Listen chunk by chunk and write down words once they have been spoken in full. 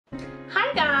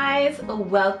Hi guys,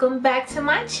 welcome back to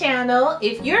my channel.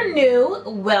 If you're new,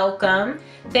 welcome.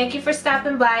 Thank you for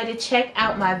stopping by to check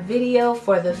out my video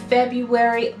for the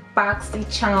February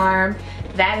Boxycharm.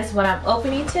 That is what I'm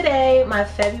opening today, my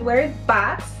February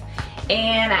box.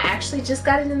 And I actually just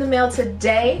got it in the mail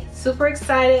today. Super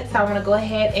excited, so I want to go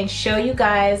ahead and show you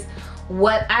guys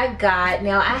what I got.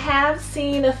 Now I have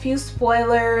seen a few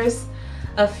spoilers,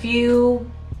 a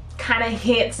few kind of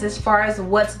hints as far as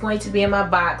what's going to be in my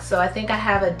box, so I think I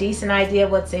have a decent idea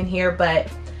of what's in here, but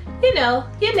you know,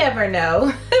 you never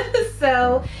know.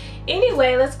 So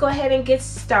anyway, let's go ahead and get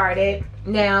started.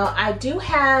 Now I do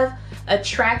have a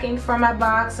tracking for my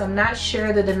box. I'm not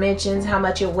sure the dimensions, how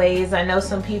much it weighs. I know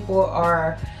some people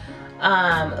are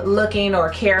looking or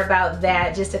care about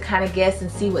that just to kind of guess and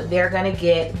see what they're gonna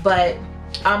get. But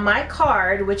on my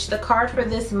card, which the card for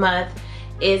this month,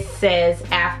 it says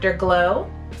Afterglow.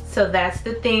 So that's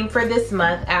the theme for this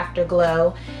month,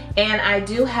 Afterglow. And I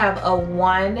do have a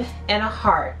 1 and a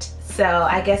heart. So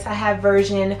I guess I have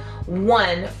version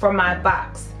 1 for my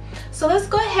box. So let's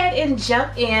go ahead and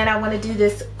jump in. I want to do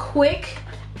this quick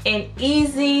and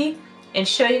easy and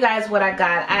show you guys what I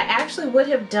got. I actually would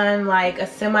have done like a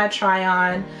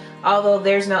semi-try-on, although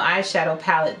there's no eyeshadow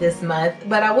palette this month.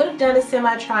 But I would have done a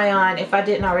semi-try-on if I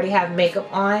didn't already have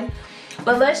makeup on.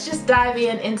 But let's just dive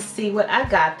in and see what I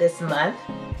got this month.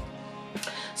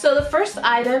 So the first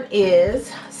item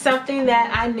is something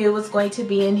that I knew was going to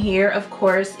be in here. Of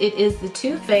course, it is the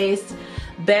Too Faced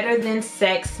Better Than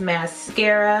Sex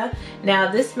mascara.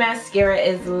 Now this mascara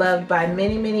is loved by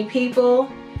many people,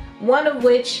 one of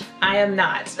which I am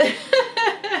not.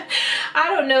 I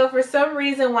don't know, for some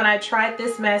reason when I tried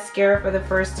this mascara for the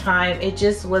first time, it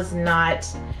just was not,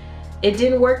 it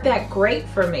didn't work that great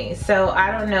for me. So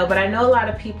I don't know, but I know a lot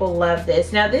of people love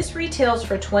this. Now this retails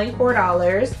for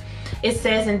 $24. It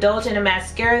says indulge in a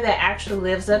mascara that actually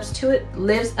lives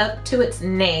up to its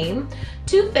name.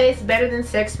 Too Faced Better Than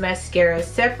Sex mascara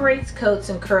separates, coats,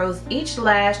 and curls each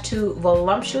lash to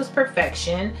voluptuous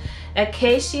perfection.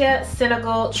 Acacia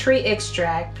Senegal tree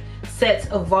extract sets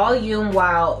a volume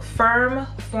while firm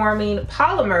forming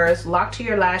polymers lock to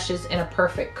your lashes in a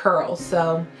perfect curl.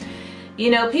 So, you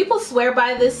know, people swear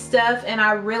by this stuff and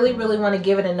I really want to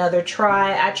give it another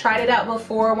try. I tried it out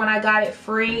before when I got it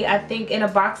free, I think in a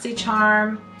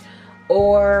Boxycharm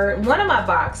or one of my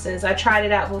boxes. I tried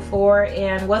it out before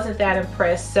and wasn't that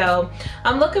impressed. So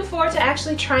I'm looking forward to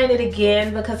actually trying it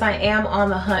again because I am on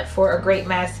the hunt for a great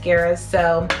mascara.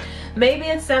 So maybe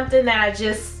it's something that I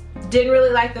just didn't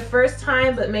really like the first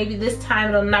time, but maybe this time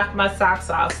it'll knock my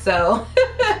socks off. So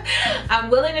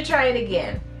I'm willing to try it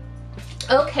again.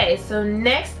 Okay, so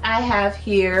next I have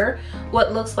here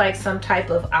what looks like some type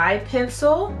of eye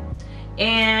pencil.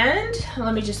 And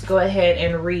let me just go ahead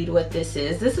and read what this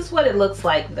is. This is what it looks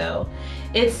like though.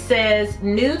 It says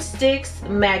Nude Sticks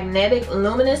Magnetic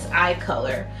Luminous Eye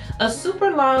Color. A super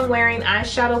long wearing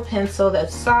eyeshadow pencil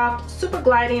that's soft, super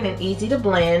gliding, and easy to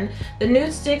blend. The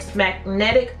Nude Sticks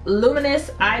Magnetic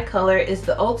Luminous Eye Color is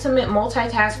the ultimate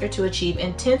multitasker to achieve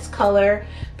intense color,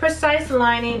 precise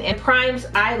lining, and primes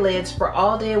eyelids for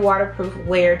all-day waterproof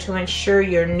wear to ensure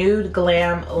your nude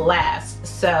glam lasts.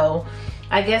 So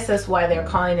I guess that's why they're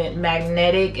calling it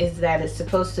magnetic, is that it's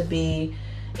supposed to be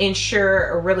ensure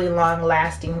a really long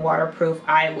lasting waterproof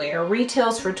eyewear.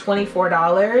 Retails for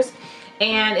 $24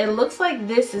 and it looks like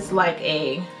this is like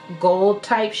a gold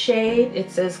type shade. It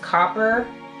says copper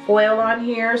foil on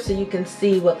here so you can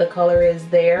see what the color is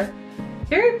there.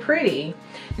 Very pretty.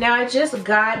 Now I just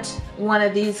got one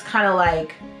of these kind of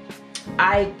like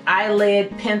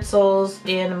eyelid pencils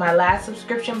in my last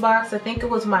subscription box. I think it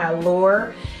was my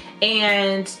Allure.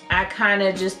 And I kind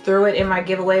of just threw it in my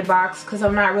giveaway box because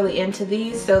I'm not really into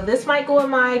these. So this might go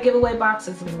in my giveaway box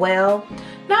as well.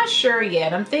 Not sure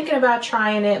yet. I'm thinking about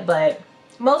trying it, but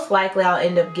most likely I'll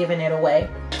end up giving it away.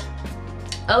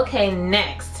 Okay,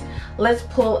 next, let's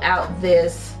pull out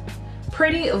this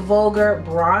Pretty Vulgar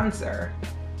bronzer.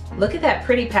 Look at that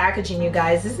pretty packaging, you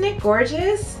guys. Isn't it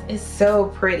gorgeous? It's so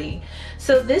pretty.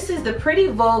 So this is the Pretty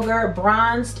Vulgar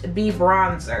Bronzed Bee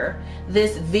Bronzer.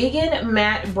 This vegan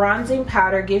matte bronzing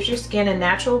powder gives your skin a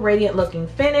natural radiant looking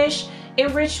finish.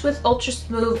 Enriched with ultra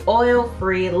smooth,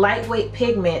 oil-free, lightweight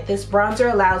pigment, this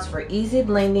bronzer allows for easy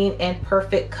blending and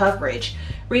perfect coverage.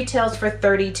 Retails for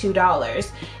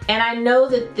 $32. And I know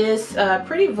that this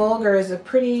Pretty Vulgar is a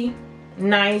pretty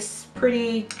nice,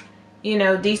 pretty you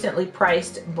know, decently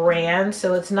priced brand,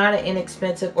 so it's not an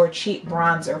inexpensive or cheap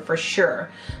bronzer for sure.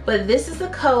 But this is the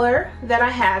color that I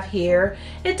have here.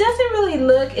 It doesn't really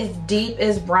look as deep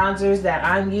as bronzers that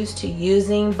I'm used to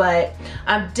using, but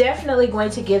I'm definitely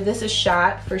going to give this a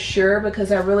shot for sure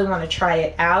because I really want to try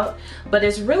it out. But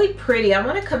it's really pretty. I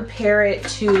want to compare it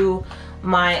to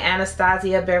my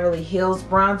Anastasia Beverly Hills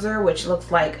bronzer, which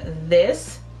looks like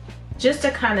this, just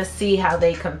to kind of see how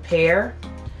they compare.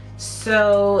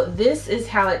 So this is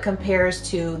how it compares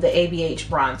to the ABH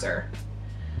bronzer.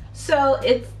 So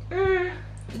it's, the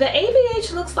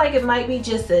ABH looks like it might be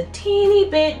just a teeny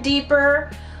bit deeper,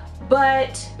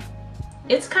 but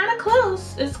it's kind of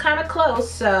close. It's kind of close.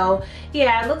 So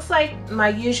yeah, it looks like my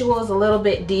usual is a little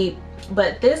bit deep,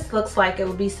 but this looks like it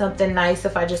would be something nice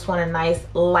if I just want a nice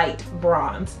light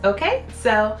bronze. Okay,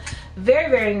 so very,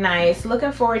 very nice.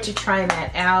 Looking forward to trying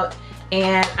that out.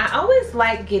 And I always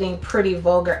like getting pretty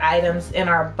vulgar items in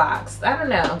our box. I don't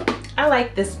know, I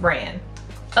like this brand.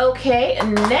 Okay,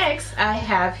 next I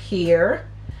have here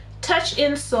Touch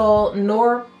in Sol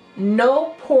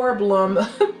No Problem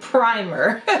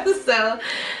Primer. So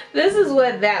this is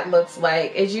what that looks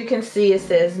like. As you can see, it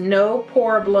says No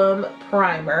Problem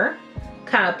Primer.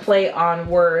 Kind of play on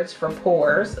words for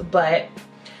pores, but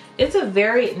it's a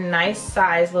very nice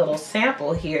size little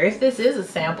sample here. If this is a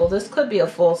sample, this could be a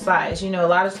full size. You know, a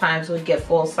lot of times we get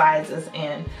full sizes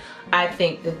and I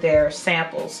think that they're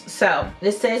samples. So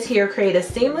it says here, create a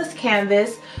seamless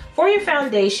canvas for your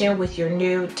foundation with your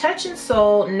new Touch in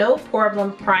Sol No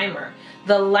Problem Primer.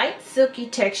 The light silky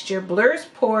texture blurs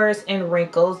pores and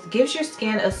wrinkles, gives your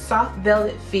skin a soft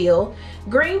velvet feel.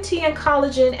 Green tea and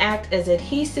collagen act as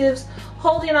adhesives,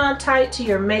 holding on tight to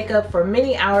your makeup for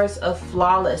many hours of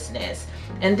flawlessness.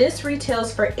 And this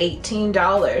retails for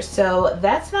 $18, so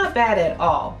that's not bad at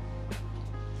all.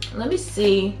 Let me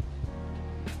see.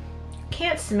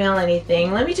 Can't smell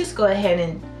anything. Let me just go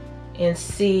ahead and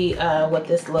see what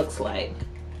this looks like.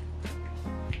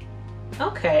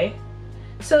 Okay,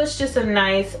 so it's just a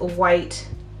nice white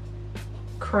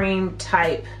cream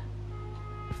type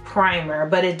primer,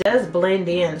 but it does blend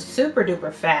in super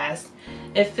duper fast.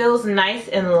 It feels nice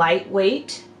and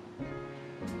lightweight,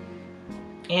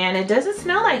 and it doesn't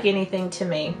smell like anything to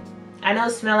me. I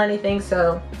don't smell anything,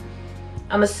 so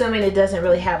I'm assuming it doesn't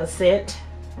really have a scent.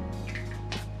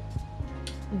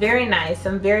 Very nice.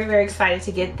 I'm very, very excited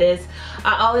to get this.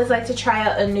 I always like to try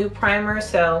out a new primer,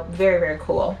 so very, very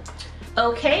cool.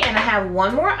 Okay, and I have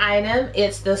one more item.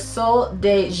 It's the Sol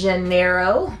de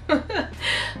Janeiro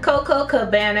Coco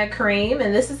Cabana cream,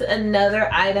 and this is another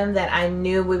item that I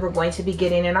knew we were going to be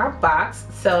getting in our box,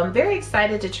 so I'm very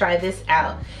excited to try this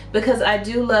out because I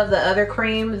do love the other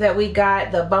cream that we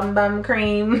got, the Bum Bum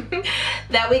cream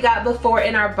that we got before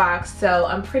in our box, so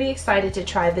I'm pretty excited to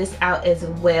try this out as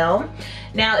well.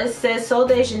 Now it says Sol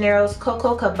de Janeiro's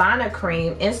Coco Cabana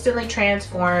cream instantly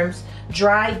transforms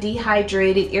dry,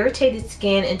 dehydrated, irritated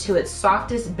skin into its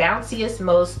softest, bounciest,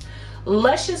 most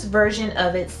luscious version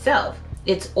of itself.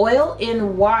 Its oil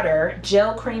in water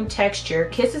gel cream texture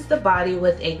kisses the body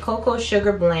with a cocoa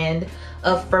sugar blend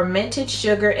of fermented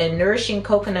sugar and nourishing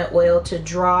coconut oil to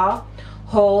draw,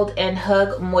 hold, and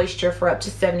hug moisture for up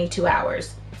to 72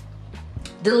 hours.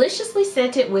 Deliciously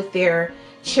scented with their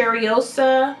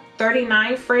Cherryosa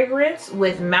 39 fragrance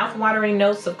with mouth-watering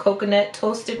notes of coconut,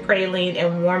 toasted praline,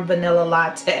 and warm vanilla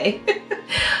latte.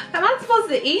 Am I supposed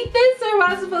to eat this or am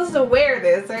I supposed to wear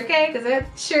this? Okay, because that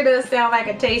sure does sound like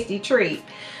a tasty treat.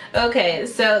 Okay,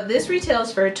 so this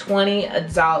retails for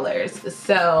 $20.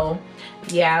 So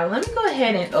yeah, let me go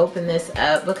ahead and open this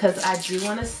up because I do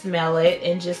want to smell it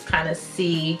and just kind of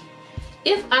see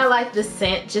if I like the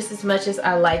scent just as much as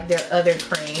I like their other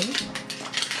cream.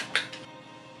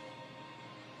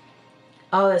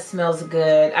 Oh, that smells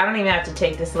good. I don't even have to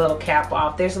take this little cap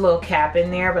off. There's a little cap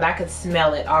in there, but I could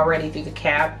smell it already through the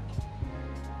cap.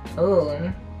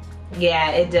 Ooh.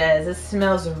 Yeah, it does. It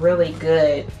smells really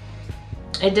good.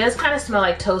 It does kind of smell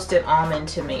like toasted almond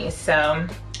to me, so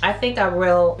I think I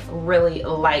will really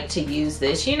like to use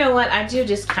this. You know what? I do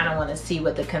just kind of want to see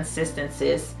what the consistency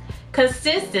is.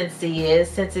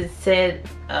 Since it said,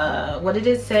 what did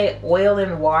it say? Oil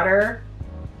and water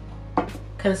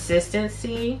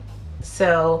consistency.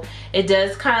 So it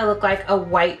does kind of look like a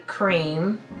white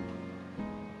cream.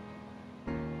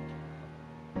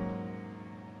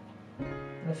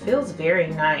 It feels very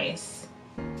nice.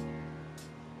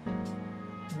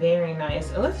 Very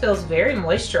nice. Oh, it feels very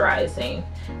moisturizing.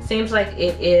 Seems like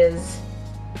it is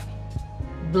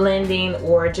blending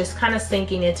or just kind of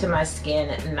sinking into my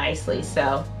skin nicely.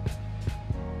 So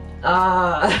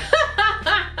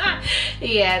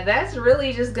yeah, that's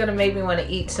really just gonna make me want to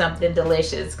eat something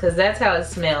delicious because that's how it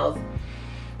smells.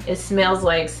 It smells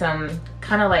like some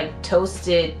kind of like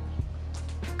toasted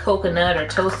coconut or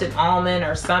toasted almond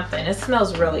or something. It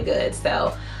smells really good,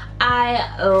 so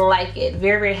I like it.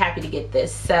 Very, very happy to get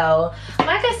this. So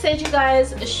like I said, you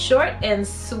guys, short and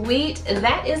sweet,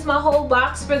 that is my whole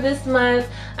box for this month.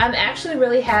 I'm actually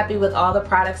really happy with all the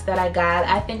products that I got.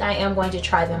 I think I am going to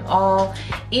try them all.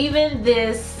 Even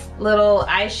this little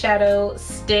eyeshadow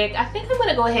stick, I think I'm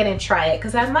gonna go ahead and try it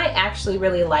because I might actually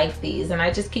really like these, and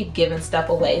I just keep giving stuff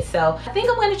away. So I think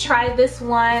I'm gonna try this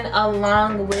one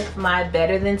along with my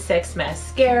Better Than Sex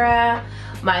mascara,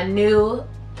 my new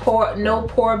No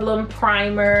Problem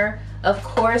primer, of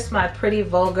course my Pretty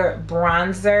Vulgar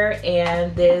bronzer,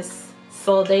 and this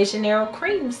Sol de Janeiro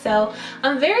cream. So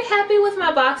I'm very happy with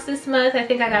my box this month. I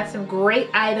think I got some great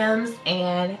items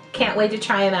and can't wait to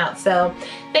try them out. So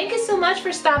thank you so much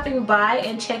for stopping by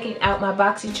and checking out my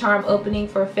Boxycharm opening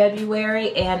for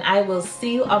February, and I will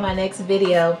see you on my next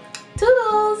video.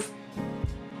 Toodles!